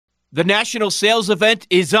The national sales event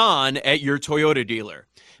is on at your Toyota dealer,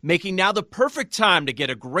 making now the perfect time to get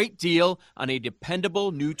a great deal on a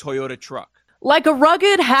dependable new Toyota truck. Like a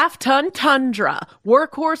rugged half-ton Tundra,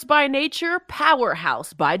 workhorse by nature,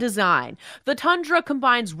 powerhouse by design. The Tundra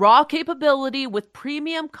combines raw capability with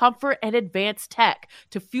premium comfort and advanced tech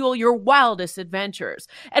to fuel your wildest adventures.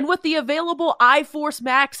 And with the available iForce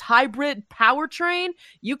Max hybrid powertrain,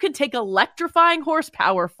 you can take electrifying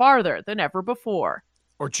horsepower farther than ever before.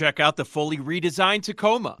 Or check out the fully redesigned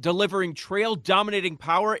Tacoma, delivering trail-dominating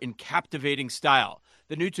power in captivating style.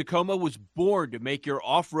 The new Tacoma was born to make your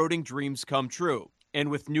off-roading dreams come true.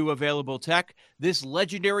 And with new available tech, this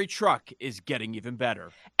legendary truck is getting even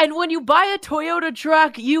better. And when you buy a Toyota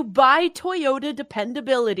truck, you buy Toyota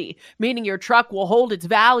dependability, meaning your truck will hold its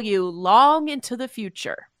value long into the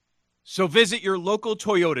future. So visit your local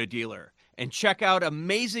Toyota dealer and check out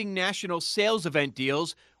amazing national sales event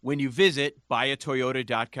deals when you visit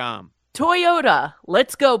buyatoyota.com. Toyota,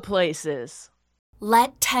 let's go places.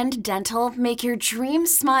 Let Tend Dental make your dream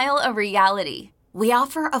smile a reality. We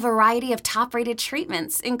offer a variety of top-rated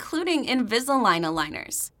treatments, including Invisalign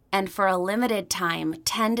aligners. And for a limited time,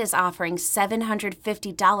 Tend is offering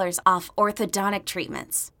 $750 off orthodontic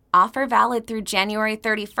treatments. Offer valid through January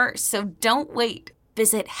 31st, so don't wait.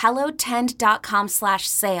 Visit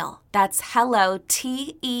hellotend.com/sale. That's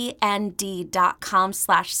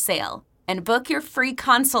hellotend.com/sale. And book your free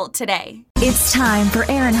consult today. It's time for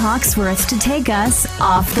Aaron Hawksworth to take us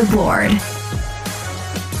off the board.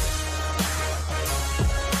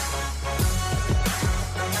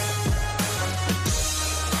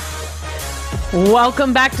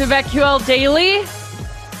 Welcome back to BetQL Daily,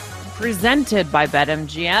 presented by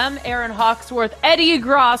BetMGM. Aaron Hawksworth, Eddie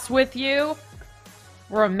Gross with you.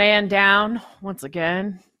 We're a man down once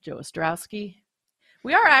again. Joe Ostrowski.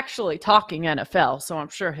 We are actually talking NFL, so I'm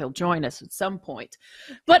sure he'll join us at some point.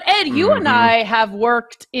 But Ed, you and I have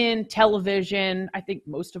worked in television, I think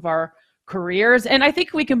most of our careers, and I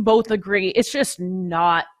think we can both agree it's just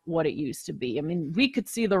not what it used to be. I mean, we could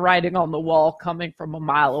see the writing on the wall coming from a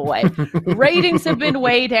mile away. Ratings have been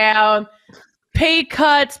way down, pay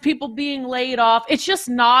cuts, people being laid off. It's just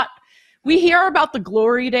not. We hear about the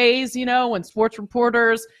glory days, when sports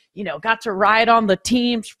reporters, got to ride on the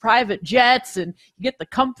team's private jets and get the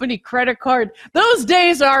company credit card. Those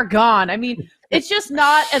days are gone. I mean, it's just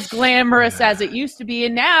not as glamorous as it used to be.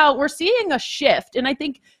 And now we're seeing a shift. And I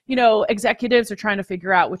think, executives are trying to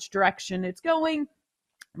figure out which direction it's going.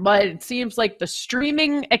 But it seems like the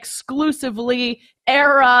streaming exclusively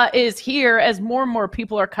era is here as more and more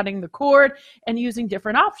people are cutting the cord and using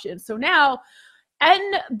different options. So now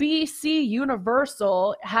NBC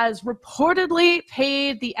Universal has reportedly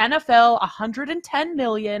paid the NFL $110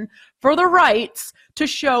 million for the rights to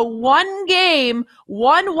show one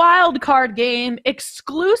wild card game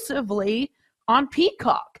exclusively on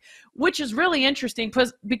Peacock, which is really interesting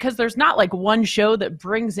because there's not like one show that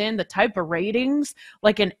brings in the type of ratings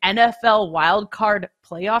like an NFL wild card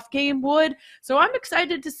playoff game would. So I'm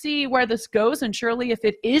excited to see where this goes, and surely if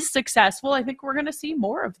it is successful, I think we're going to see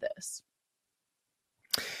more of this.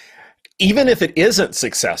 Even if it isn't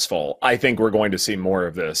successful, I think we're going to see more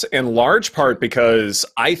of this, in large part because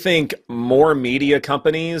I think more media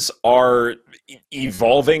companies are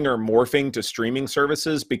evolving or morphing to streaming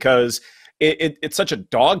services because it's such a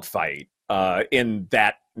dogfight in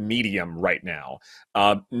that medium right now.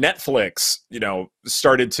 Netflix,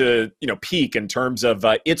 started to, peak in terms of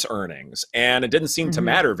its earnings, and it didn't seem to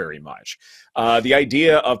matter very much. The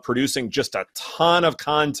idea of producing just a ton of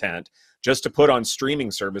content just to put on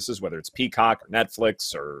streaming services, whether it's Peacock or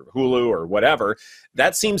Netflix or Hulu or whatever,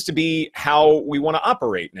 that seems to be how we want to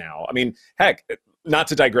operate now. I mean, heck, not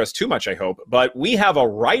to digress too much, I hope, but we have a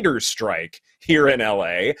writer's strike here in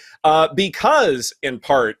LA because in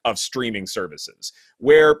part of streaming services,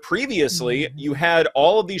 where previously you had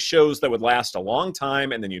all of these shows that would last a long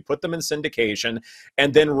time, and then you'd put them in syndication,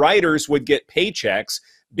 and then writers would get paychecks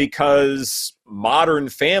because Modern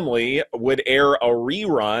Family would air a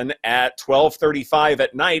rerun at 12:35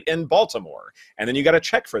 at night in Baltimore. And then you got to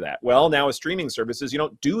check for that. Well, now with streaming services, you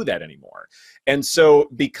don't do that anymore. And so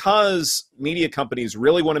because media companies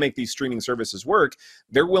really want to make these streaming services work,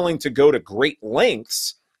 they're willing to go to great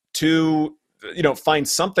lengths to, find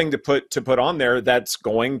something to put on there that's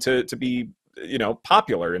going to be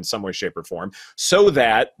popular in some way, shape, or form, so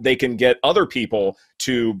that they can get other people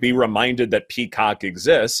to be reminded that Peacock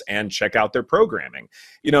exists and check out their programming.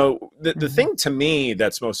 The thing to me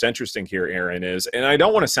that's most interesting here, Aaron, is, and I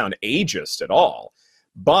don't want to sound ageist at all,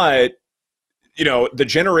 but, the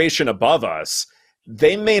generation above us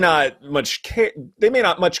they may not much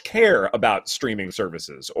care about streaming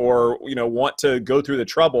services, or want to go through the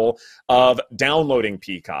trouble of downloading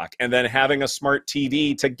Peacock and then having a smart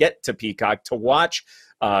TV to get to Peacock to watch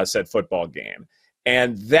said football game.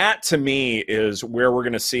 And that, to me, is where we're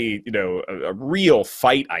going to see, a real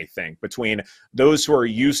fight, I think, between those who are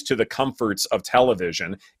used to the comforts of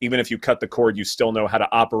television. Even if you cut the cord, you still know how to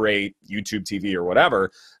operate YouTube TV or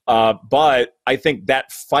whatever. But I think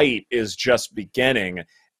that fight is just beginning,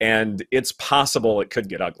 and it's possible it could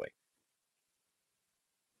get ugly.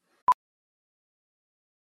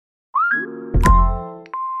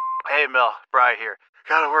 Hey, Mel, Bri here.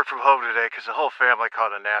 Gotta work from home today because the whole family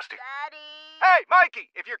caught a nasty... Daddy! Hey, Mikey,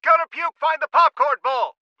 if you're gonna puke, find the popcorn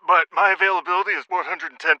bowl! But my availability is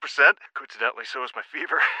 110%. Coincidentally, so is my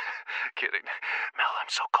fever. Kidding. Mel, I'm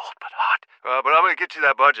so cold but hot. But I'm gonna get you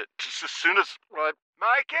that budget just as soon as...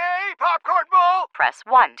 Mikey, popcorn bowl! Press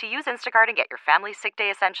 1 to use Instacart and get your family's sick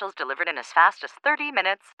day essentials delivered in as fast as 30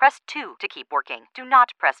 minutes. Press 2 to keep working. Do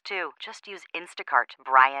not press 2. Just use Instacart,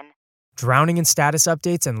 Brian. Drowning in status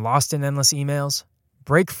updates and lost in endless emails?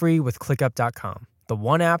 Break free with ClickUp.com, the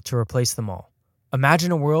one app to replace them all.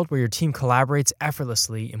 Imagine a world where your team collaborates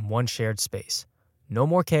effortlessly in one shared space. No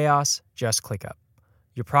more chaos, just ClickUp.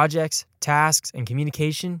 Your projects, tasks, and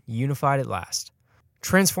communication unified at last.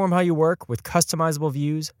 Transform how you work with customizable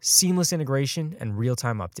views, seamless integration, and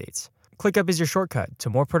real-time updates. ClickUp is your shortcut to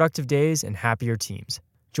more productive days and happier teams.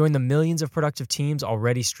 Join the millions of productive teams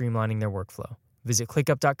already streamlining their workflow. Visit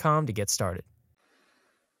ClickUp.com to get started.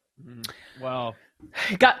 Well,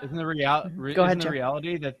 isn't the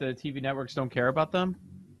reality that the TV networks don't care about them?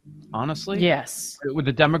 Honestly? Yes. With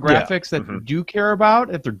the demographics that they do care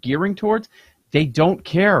about, that they're gearing towards, they don't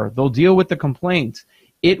care. They'll deal with the complaints.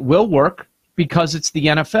 It will work because it's the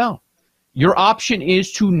NFL. Your option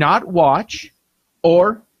is to not watch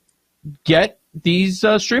or get these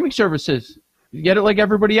streaming services. You get it like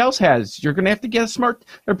everybody else has. You're going to have to get a smart...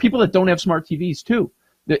 There are people that don't have smart TVs, too.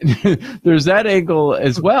 There's that angle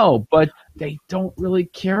as well, but they don't really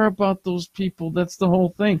care about those people. That's the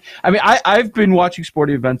whole thing. I mean, I've been watching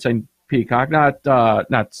sporting events on Peacock,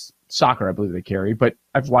 not soccer, I believe they carry, but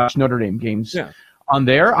I've watched Notre Dame games on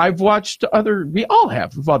there. I've watched we all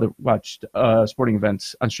have. We've all watched sporting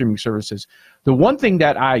events on streaming services. The one thing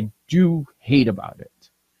that I do hate about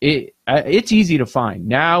it's easy to find.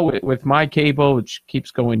 Now with my cable, which keeps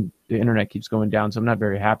going, the internet keeps going down, so I'm not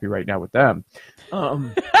very happy right now with them.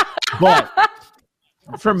 But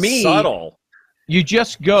for me, subtle. You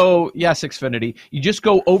just go, yes, Xfinity. You just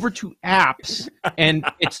go over to apps, and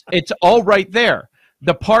it's all right there.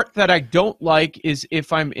 The part that I don't like is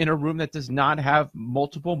if I'm in a room that does not have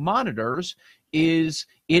multiple monitors, it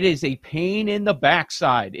is a pain in the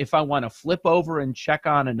backside if I want to flip over and check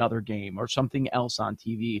on another game or something else on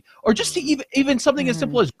TV, or just to even something as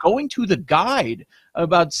simple as going to the guide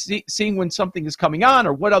about seeing when something is coming on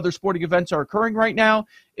or what other sporting events are occurring right now.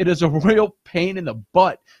 It is a real pain in the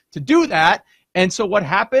butt to do that. And so what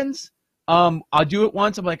happens, I'll do it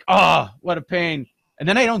once. I'm like, what a pain. And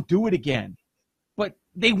then I don't do it again. But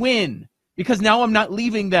they win because now I'm not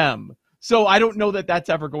leaving them. So I don't know that that's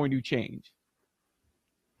ever going to change.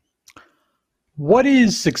 What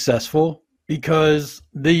is successful? Because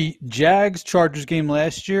the Jags-Chargers game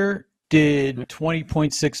last year did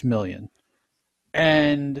 $20.6 million.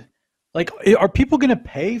 And, are people going to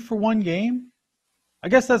pay for one game? I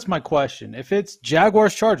guess that's my question. If it's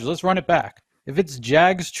Jaguars-Chargers, let's run it back. If it's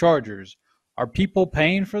Jags-Chargers, are people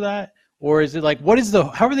paying for that? Or is it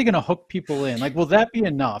how are they going to hook people in? Will that be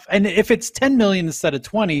enough? And if it's $10 million instead of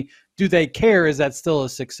 20, do they care? Is that still a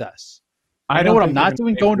success? I know what I'm not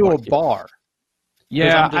doing, going to a bar.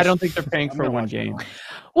 Yeah, I don't think they're paying for one game.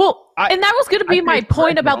 Well, and that was going to be my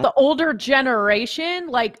point about the older generation.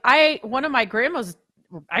 One of my grandmas,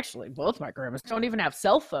 actually both my grandmas, don't even have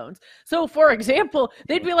cell phones. So, for example,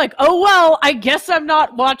 they'd be like, oh, well, I guess I'm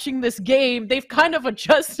not watching this game. They've kind of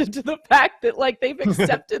adjusted to the fact that, they've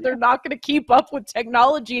accepted they're not going to keep up with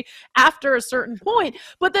technology after a certain point.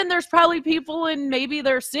 But then there's probably people in maybe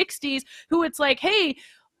their 60s who it's like, hey,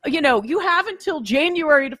 you have until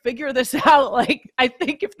January to figure this out. I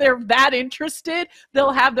think if they're that interested,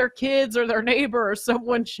 they'll have their kids or their neighbor or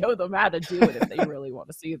someone show them how to do it if they really want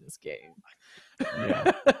to see this game.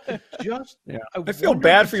 Yeah. I feel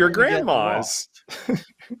bad for your grandmas.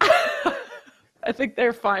 I think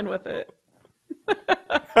they're fine with it.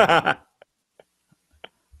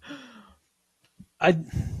 I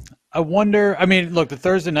wonder, look, the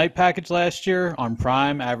Thursday night package last year on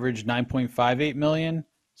Prime averaged $9.58 million.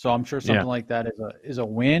 So I'm sure something like that is a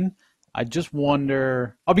win. I just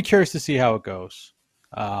wonder, I'll be curious to see how it goes.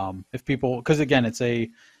 If people, because again, it's a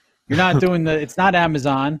You're not doing it's not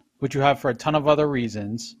Amazon, which you have for a ton of other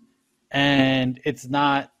reasons, and it's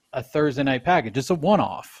not a Thursday night package. It's a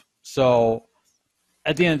one-off. So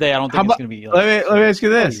at the end of the day, I don't think it's going to be. Let me ask you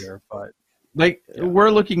this: but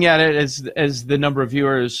we're looking at it as the number of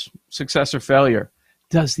viewers, success or failure.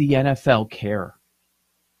 Does the NFL care?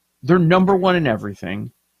 They're number one in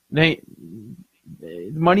everything.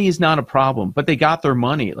 Money is not a problem, but they got their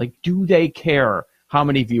money. Like, do they care how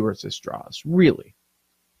many viewers this draws? Really?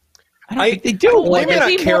 I don't think they do. They may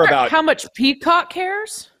not care about how much Peacock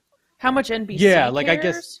cares, how much NBC cares. I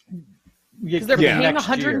guess because they're paying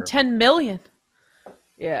 $110 million.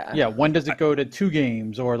 Yeah. When does it go to 2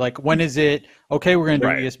 games, or when is it? Okay, we're going to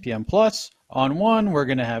do ESPN Plus on one. We're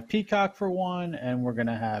going to have Peacock for one, and we're going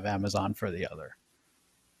to have Amazon for the other.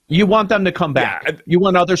 You want them to come back. Yeah. You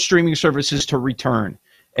want other streaming services to return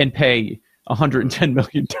and pay $110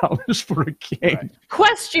 million for a game. Right.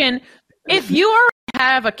 Question: if you already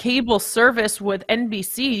have a cable service with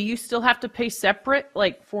NBC, do you still have to pay separate,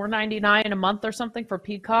 like $4.99 a month or something for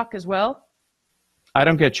Peacock as well? I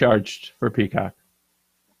don't get charged for Peacock.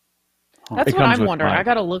 That's what I'm wondering. I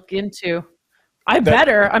got to look into. I'm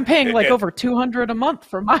paying over $200 a month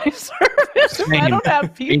for my service. I don't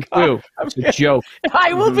have Peacock. It's a joke.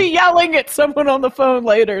 I will be yelling at someone on the phone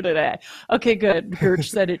later today. Okay, good. Gertz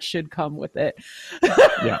said it should come with it.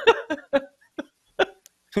 Yeah.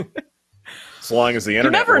 As long as the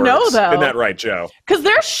internet never works. Know, though. Isn't that right, Joe? Because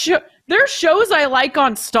there's shows I like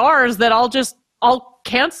on Stars that I'll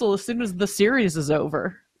cancel as soon as the series is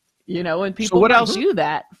over. And people do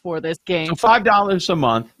that for this game. So $5 a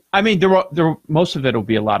month. I mean, there most of it will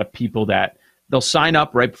be a lot of people that they'll sign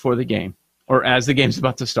up right before the game or as the game's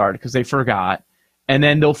about to start because they forgot, and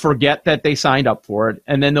then they'll forget that they signed up for it,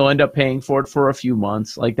 and then they'll end up paying for it for a few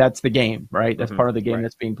months. Like, that's the game, right? That's part of the game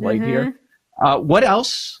that's being played here. What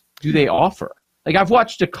else do they offer? Like, I've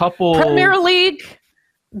watched a couple Premier League,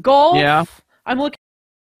 golf. Yeah, I'm looking.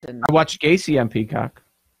 I watched Gacy on Peacock.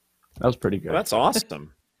 That was pretty good. Well, that's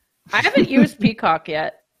awesome. I haven't used Peacock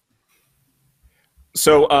yet.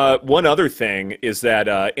 So one other thing is that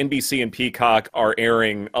NBC and Peacock are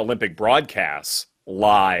airing Olympic broadcasts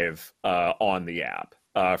live on the app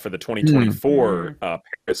for the 2024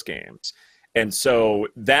 Paris Games. And so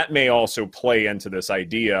that may also play into this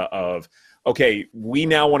idea of, okay, we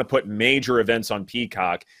now want to put major events on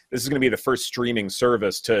Peacock. This is going to be the first streaming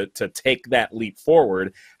service to take that leap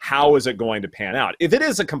forward. How is it going to pan out? If it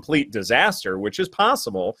is a complete disaster, which is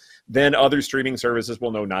possible, then other streaming services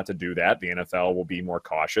will know not to do that. The NFL will be more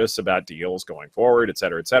cautious about deals going forward, et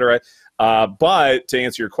cetera, et cetera. But to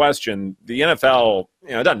answer your question, the NFL,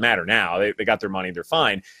 it doesn't matter now. They got their money. They're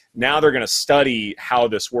fine. Now they're going to study how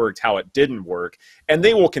this worked, how it didn't work, and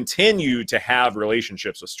they will continue to have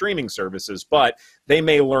relationships with streaming services, but they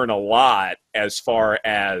may learn a lot as far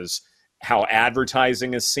as how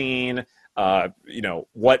advertising is seen.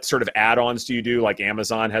 What sort of add-ons do you do? Like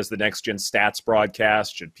Amazon has the Next Gen Stats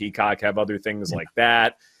broadcast. Should Peacock have other things like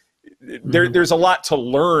that? There's a lot to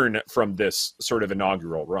learn from this sort of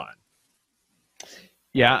inaugural run.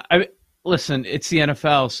 Yeah, listen, it's the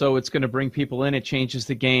NFL, so it's going to bring people in. It changes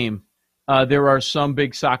the game. There are some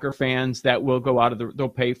big soccer fans that will go out they'll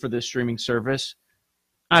pay for this streaming service.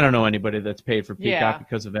 I don't know anybody that's paid for Peacock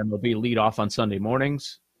because of MLB lead off on Sunday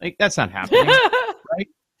mornings. Like, that's not happening, right?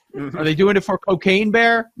 Are they doing it for Cocaine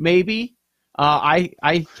Bear? Maybe.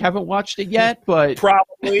 I haven't watched it yet, but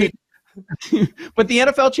probably. But the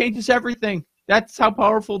NFL changes everything. That's how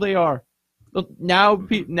powerful they are. Now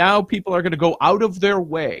people are going to go out of their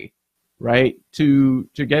way, right, to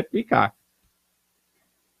get Peacock.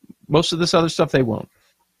 Most of this other stuff they won't.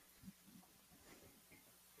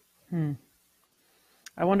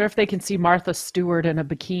 I wonder if they can see Martha Stewart in a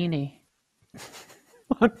bikini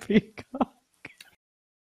on Peacock.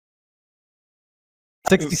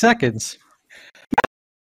 60 seconds.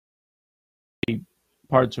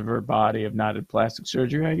 Parts of her body have not had plastic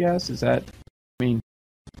surgery, I guess. Is that,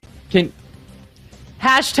 can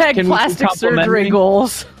plastic surgery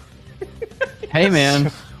goals. Hey,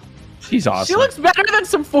 man. She's awesome. She looks better than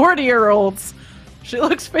some 40-year-olds. She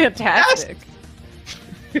looks fantastic.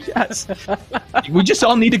 Yes. We just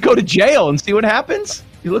all need to go to jail and see what happens.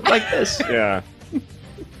 You look like this. Yeah.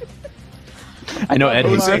 I know Ed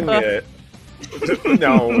hates it.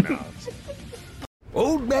 No.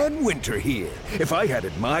 Old Man Winter here. If I had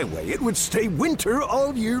it my way, it would stay winter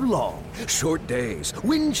all year long. Short days,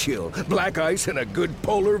 wind chill, black ice, and a good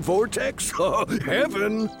polar vortex. Oh,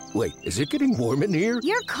 heaven. Wait, is it getting warm in here?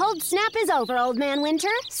 Your cold snap is over, Old Man Winter.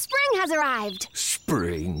 Spring has arrived. Spring?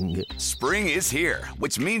 spring. Spring is here,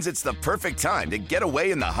 which means it's the perfect time to get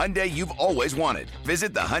away in the Hyundai you've always wanted.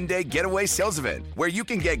 Visit the Hyundai Getaway Sales Event, where you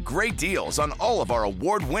can get great deals on all of our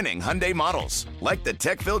award-winning Hyundai models, like the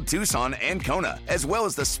tech-filled Tucson and Kona, as well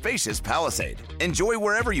as the spacious Palisade. Enjoy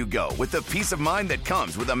wherever you go with the peace of mind that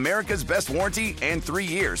comes with America's best warranty and 3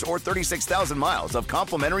 years or 36,000 miles of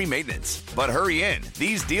complimentary maintenance. But hurry in,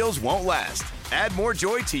 these deals won't last. Add more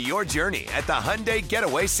joy to your journey at the Hyundai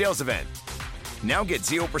Getaway Sales Event. Now get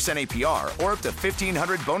 0% APR or up to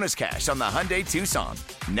 $1,500 bonus cash on the Hyundai Tucson.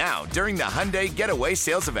 Now, during the Hyundai Getaway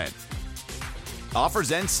Sales Event.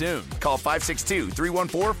 Offers end soon. Call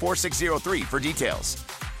 562-314-4603 for details.